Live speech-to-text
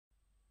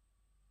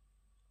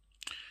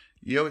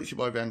Yo, it's your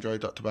boy the Android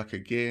Doctor back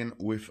again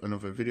with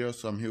another video.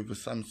 So I'm here with the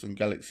Samsung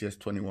Galaxy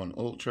S21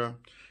 Ultra.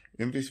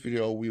 In this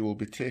video we will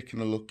be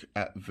taking a look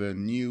at the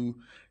new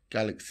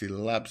Galaxy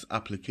Labs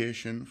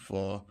application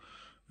for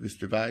this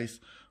device.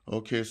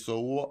 Okay, so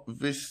what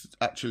this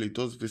actually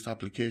does, this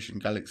application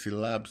Galaxy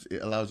Labs,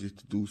 it allows you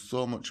to do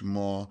so much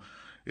more.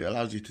 It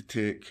allows you to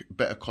take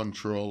better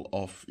control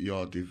of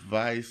your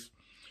device.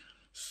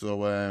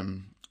 So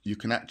you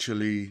can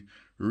actually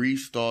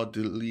restore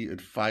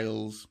deleted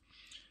files.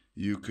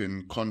 You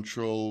can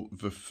control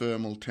the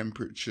thermal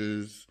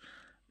temperatures.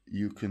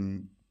 You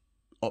can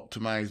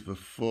optimize the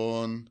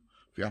phone,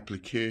 the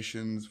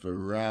applications, the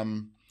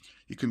RAM.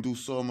 You can do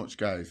so much,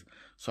 guys.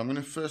 So I'm going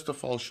to first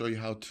of all show you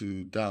how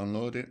to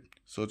download it.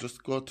 So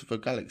just go to the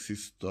Galaxy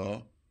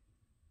Store.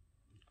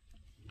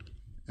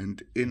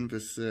 And in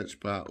the search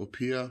bar up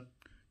here,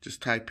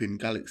 just type in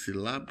Galaxy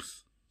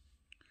Labs.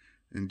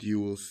 And you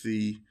will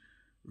see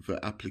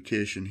the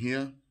application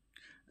here.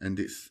 And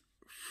it's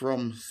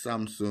from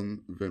Samsung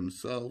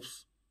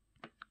themselves.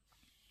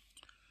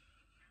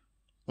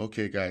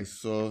 Okay guys,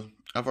 so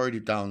I've already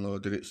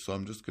downloaded it, so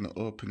I'm just going to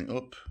open it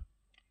up.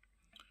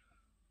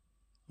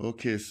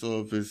 Okay,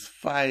 so there's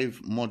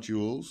 5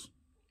 modules,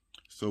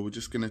 so we're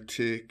just going to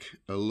take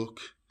a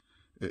look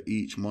at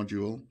each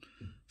module.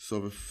 So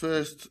the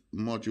first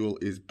module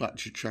is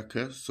battery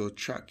tracker, so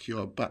track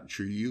your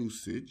battery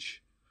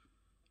usage.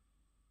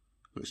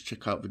 Let's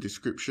check out the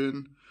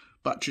description.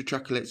 Battery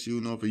tracker lets you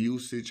know the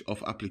usage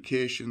of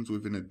applications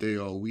within a day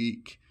or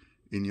week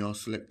in your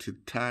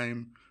selected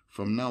time.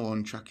 From now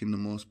on, tracking the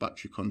most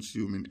battery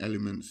consuming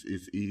elements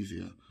is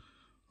easier.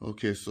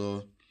 Okay,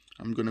 so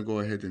I'm going to go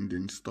ahead and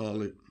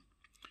install it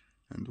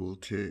and we'll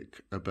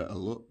take a better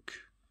look.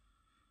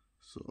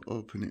 So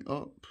open it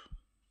up.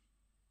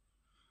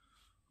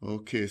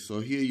 Okay,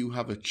 so here you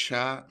have a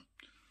chart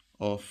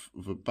of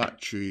the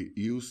battery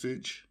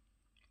usage.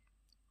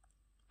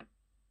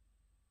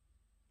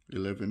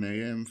 11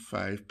 AM,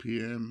 5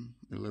 PM,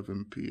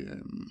 11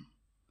 PM.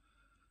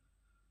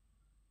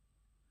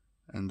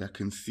 And I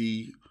can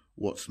see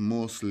what's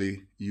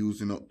mostly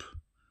using up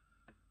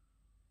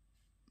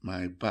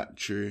my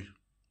battery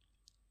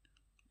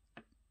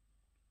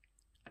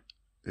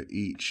at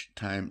each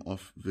time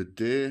of the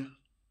day.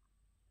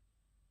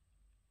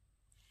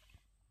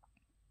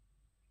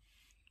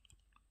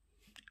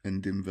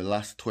 And in the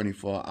last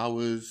 24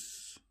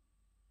 hours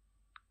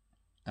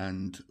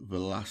and the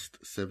last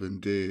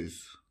 7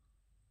 days.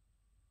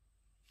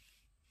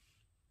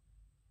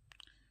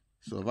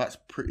 So that's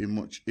pretty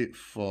much it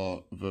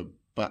for the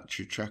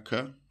battery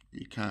tracker.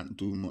 You can't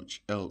do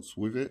much else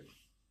with it.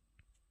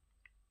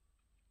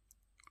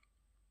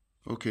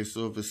 Okay,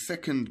 so the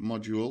second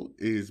module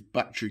is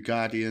Battery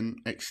Guardian,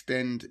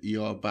 extend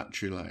your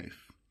battery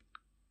life.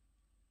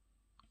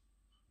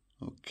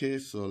 Okay,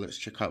 so let's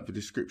check out the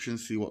description,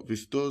 see what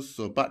this does.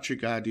 So Battery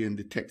Guardian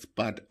detects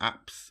bad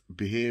apps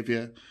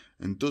behavior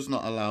and does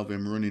not allow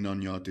them running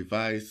on your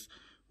device.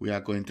 We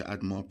are going to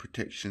add more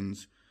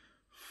protections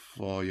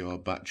for your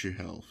battery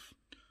health.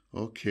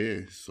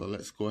 Okay, so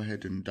let's go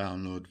ahead and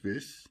download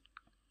this.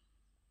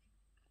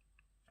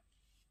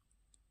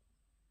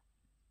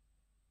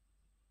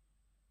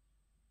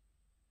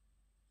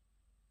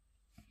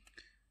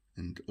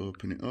 And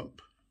open it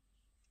up.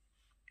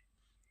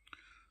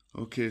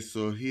 Okay,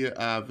 so here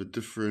are the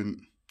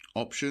different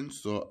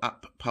options. So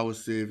app power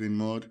saving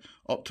mode,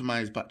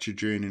 optimize battery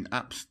draining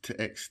apps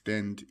to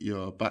extend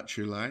your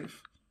battery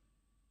life.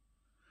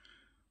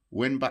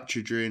 When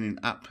battery draining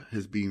app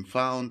has been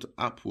found,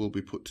 app will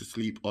be put to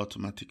sleep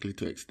automatically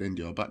to extend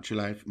your battery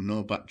life.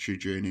 No battery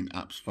draining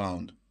apps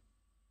found.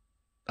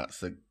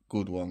 That's a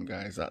good one,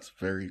 guys. That's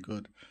very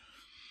good.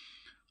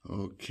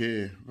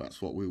 Okay,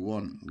 that's what we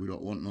want. We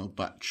don't want no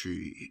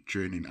battery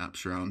draining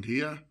apps around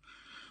here.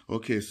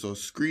 Okay, so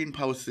screen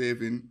power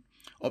saving.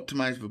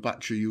 Optimize the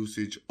battery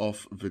usage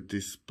of the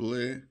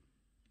display.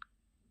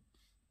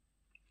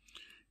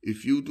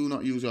 If you do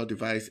not use your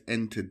device,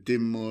 enter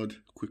dim mode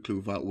quickly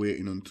without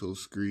waiting until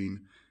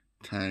screen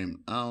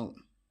time out.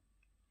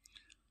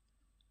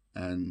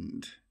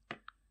 And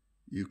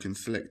you can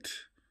select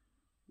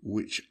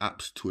which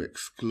apps to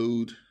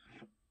exclude.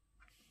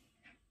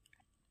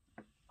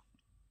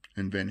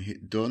 And then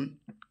hit done.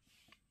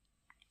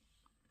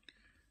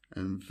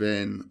 And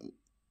then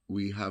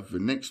we have the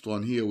next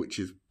one here, which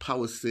is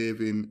power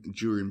saving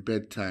during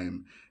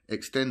bedtime.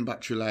 Extend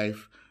battery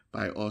life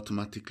by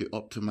automatically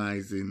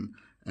optimizing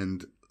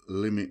and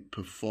limit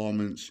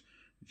performance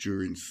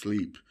during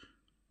sleep.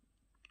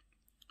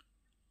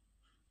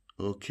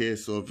 Okay,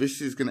 so this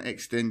is going to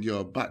extend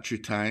your battery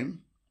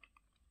time.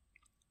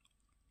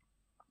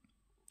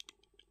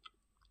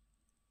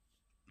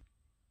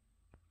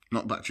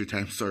 Not battery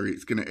time, sorry.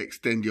 It's going to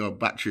extend your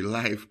battery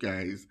life,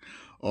 guys,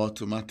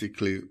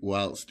 automatically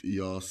whilst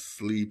you're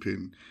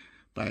sleeping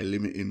by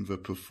limiting the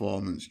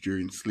performance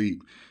during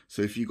sleep.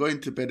 So if you're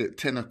going to bed at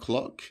 10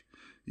 o'clock,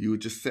 you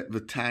would just set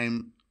the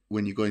time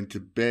when you're going to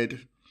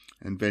bed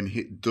and then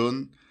hit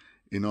done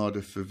in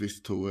order for this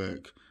to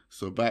work.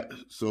 So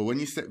when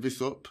you set this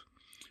up,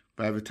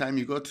 by the time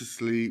you go to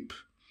sleep,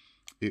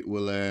 it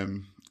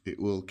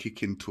will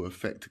kick into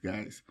effect,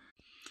 guys.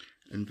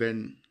 And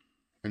then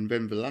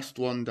the last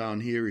one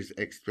down here is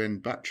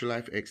extend battery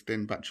life.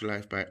 Extend battery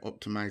life by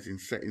optimizing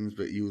settings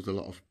that use a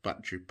lot of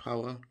battery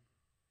power.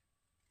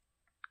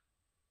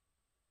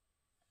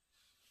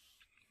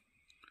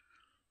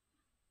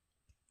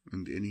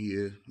 And in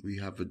here we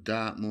have a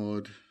dark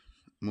mode,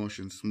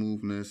 motion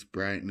smoothness,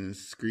 brightness,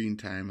 screen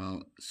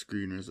timeout,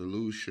 screen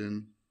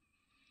resolution.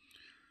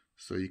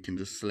 So you can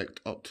just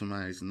select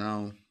optimize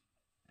now.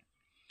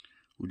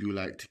 Would you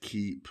like to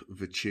keep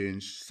the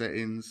changed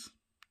settings?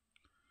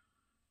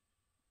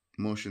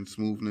 Motion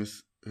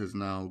smoothness has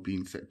now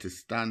been set to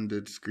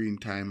standard, screen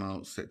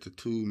timeout set to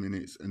 2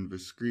 minutes, and the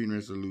screen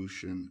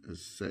resolution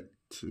is set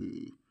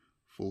to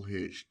full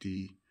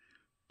HD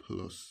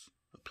plus.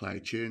 Apply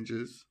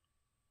changes.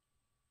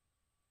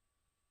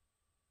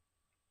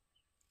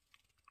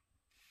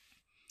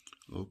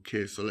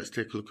 Okay, so let's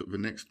take a look at the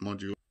next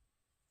module.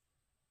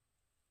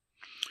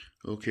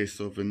 Okay,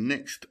 so the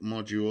next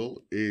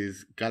module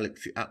is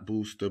Galaxy App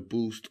Booster,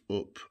 boost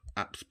up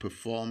apps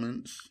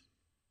performance.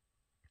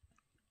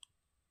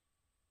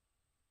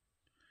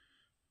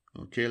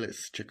 Okay,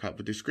 let's check out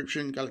the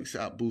description. Galaxy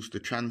App Booster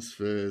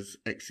transfers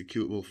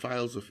executable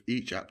files of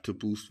each app to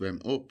boost them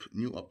up.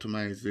 New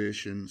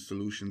optimization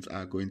solutions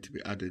are going to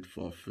be added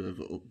for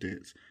further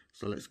updates.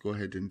 So let's go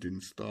ahead and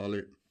install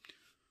it.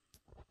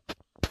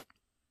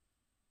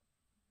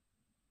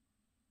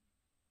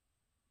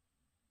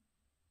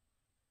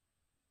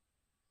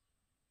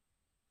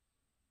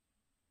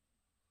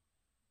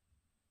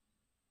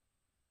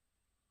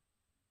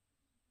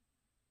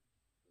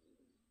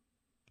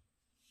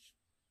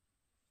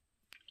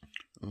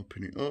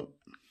 Open it up.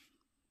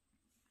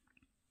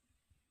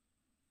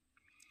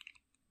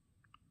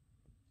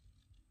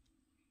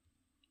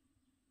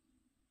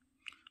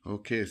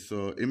 Okay,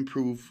 so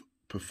improve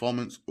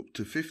performance up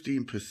to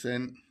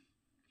 15%.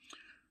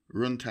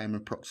 Runtime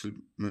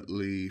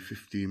approximately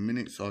 15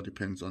 minutes, or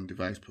depends on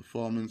device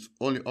performance.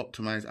 Only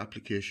optimized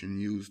application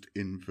used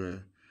in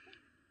the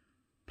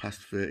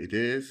past 30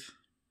 days.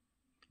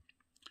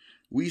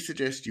 We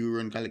suggest you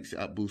run Galaxy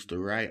App Booster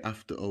right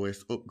after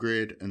OS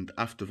upgrade, and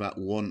after that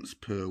once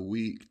per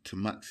week to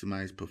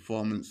maximize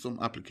performance. Some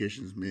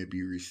applications may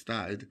be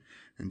restarted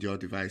and your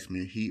device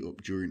may heat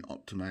up during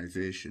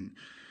optimization.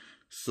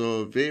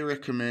 So they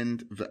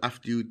recommend that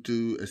after you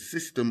do a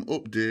system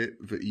update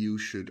that you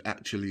should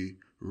actually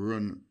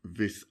run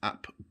this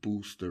app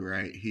booster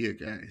right here,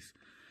 guys.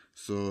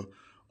 So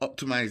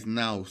optimize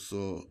now.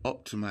 So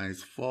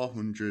optimize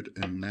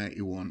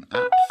 491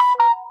 apps.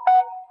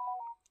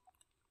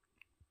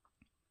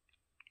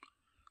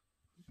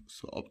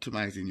 So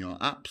optimizing your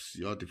apps,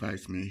 your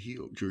device may heat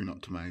up during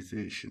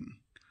optimization.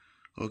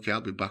 Okay,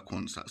 I'll be back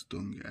once that's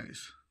done,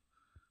 guys.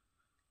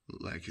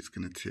 Look like it's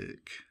gonna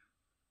take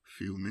a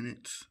few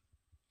minutes.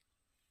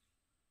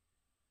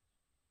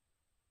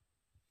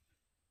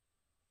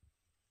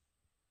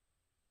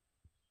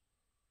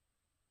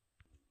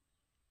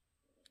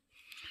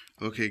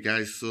 Okay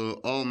guys,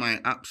 so all my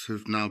apps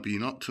have now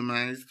been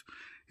optimized.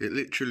 It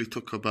literally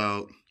took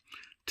about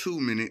 2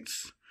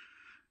 minutes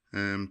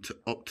to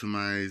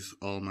optimize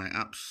all my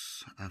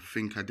apps. I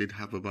think I did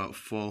have about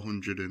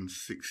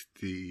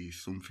 460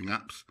 something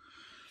apps.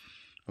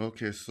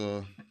 Okay,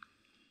 so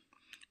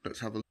let's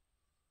have a look.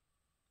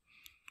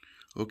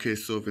 Okay,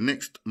 so the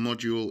next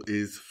module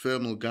is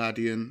Thermal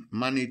Guardian,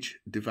 manage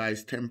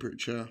device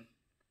temperature.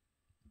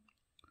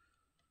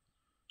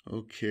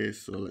 Okay,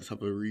 so let's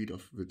have a read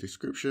of the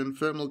description.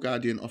 Thermal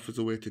Guardian offers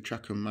a way to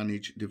track and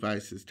manage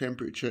devices'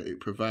 temperature. It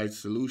provides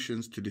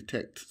solutions to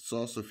detect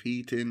source of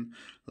heating,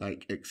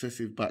 like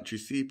excessive battery,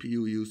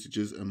 CPU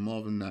usages, and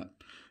more than that.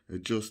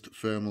 Adjust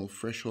thermal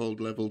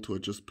threshold level to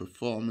adjust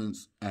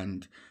performance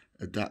and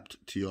adapt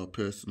to your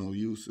personal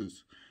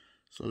uses.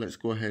 So let's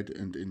go ahead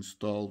and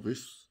install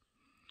this.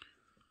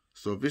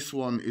 So this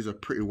one is a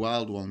pretty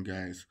wild one,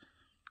 guys.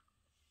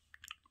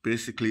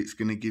 Basically, it's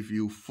going to give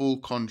you full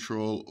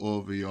control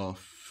over your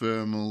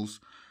thermals,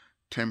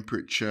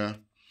 temperature,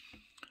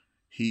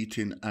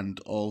 heating, and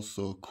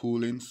also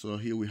cooling. So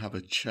here we have a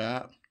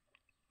chart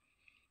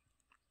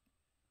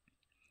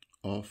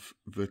of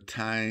the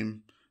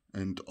time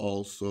and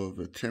also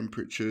the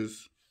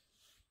temperatures.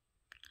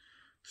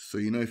 So,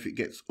 you know, if it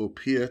gets up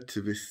here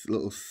to this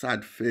little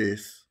sad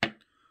face,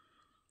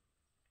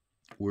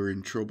 we're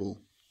in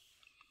trouble.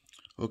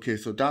 Okay,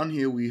 so down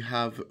here we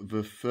have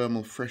the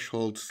thermal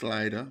threshold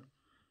slider.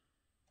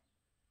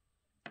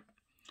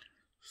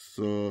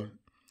 So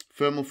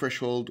thermal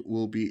threshold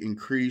will be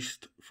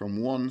increased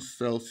from 1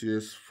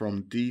 Celsius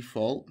from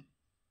default.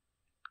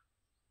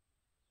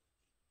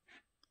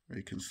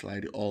 You can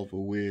slide it all the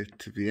way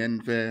to the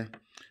end there,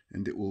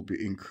 and it will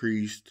be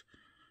increased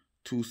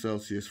 2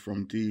 Celsius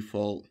from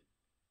default.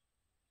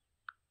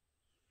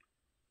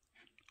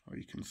 Or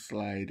you can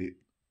slide it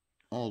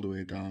all the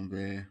way down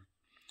there,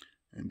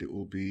 and it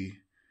will be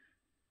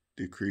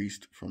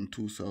decreased from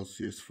 2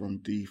 Celsius from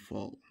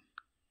default.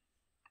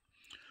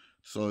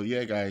 So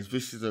yeah guys,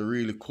 this is a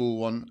really cool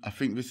one. I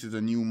think this is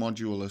a new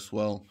module as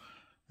well.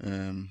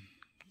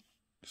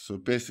 So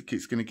basically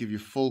it's going to give you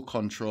full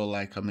control,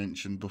 like I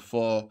mentioned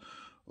before,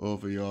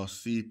 over your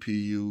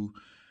CPU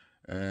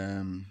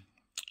thermals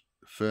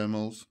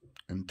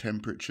and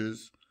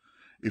temperatures.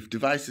 If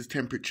device's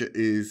temperature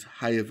is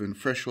higher than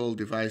threshold,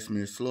 device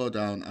may slow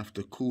down.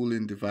 After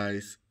cooling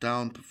device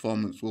down,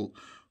 performance will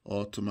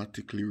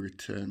automatically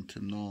return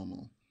to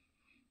normal.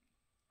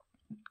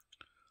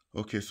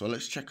 Okay, so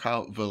let's check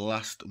out the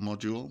last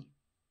module.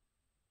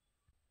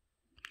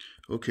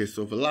 Okay,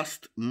 so the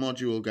last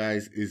module,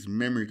 guys, is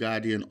Memory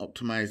Guardian.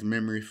 Optimize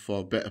memory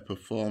for better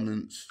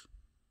performance.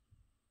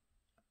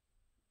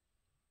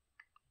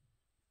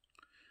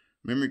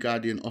 Memory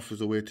Guardian offers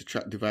a way to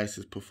track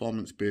devices'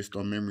 performance based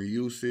on memory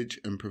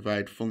usage and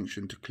provide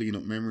function to clean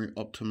up memory.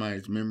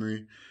 Optimize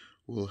memory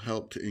will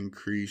help to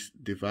increase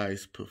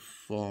device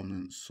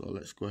performance. So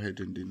let's go ahead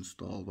and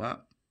install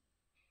that.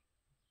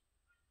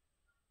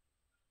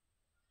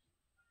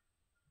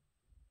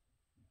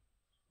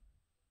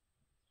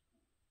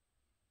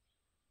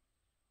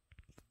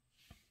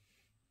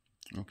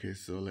 Okay,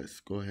 so let's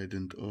go ahead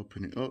and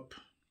open it up.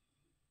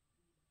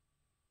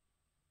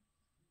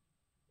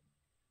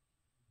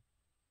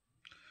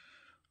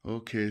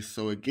 Okay,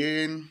 so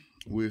again,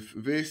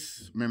 with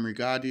this Memory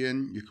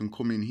Guardian, you can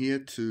come in here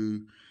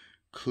to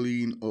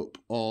clean up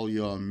all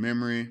your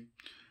memory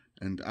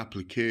and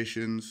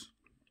applications.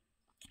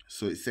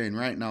 So it's saying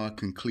right now I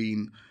can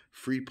clean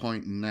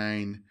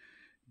 3.9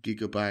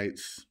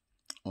 gigabytes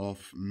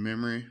of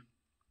memory.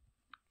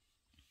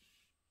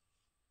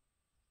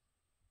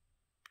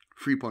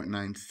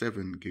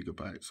 3.97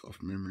 gigabytes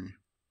of memory.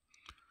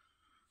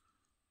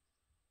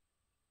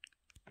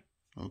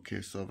 Okay,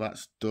 so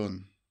that's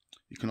done.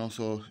 You can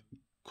also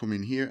come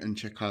in here and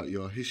check out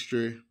your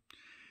history.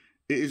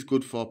 It is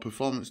good for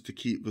performance to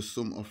keep the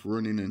sum of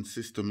running and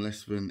system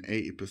less than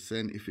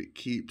 80%. If it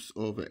keeps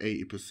over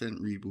 80%,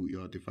 reboot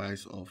your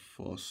device or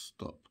force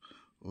stop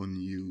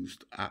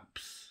unused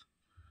apps.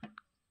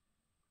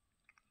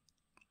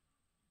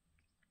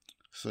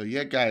 So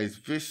yeah,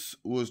 guys, this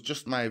was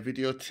just my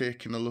video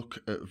taking a look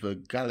at the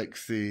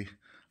Galaxy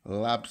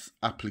Labs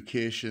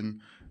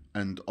application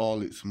and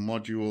all its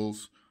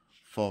modules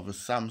for the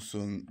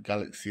Samsung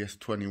Galaxy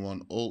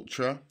S21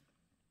 Ultra.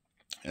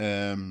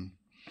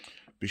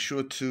 Be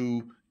sure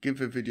to give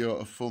the video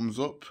a thumbs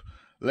up.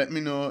 Let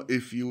me know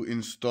if you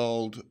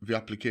installed the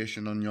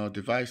application on your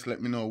device. Let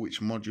me know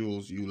which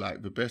modules you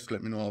like the best.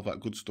 Let me know all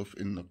that good stuff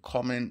in the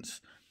comments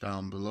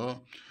down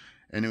below.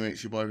 Anyway,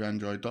 it's your boy the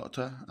Android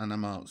Doctor, and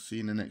I'm out. See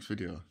you in the next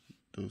video.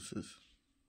 Deuces.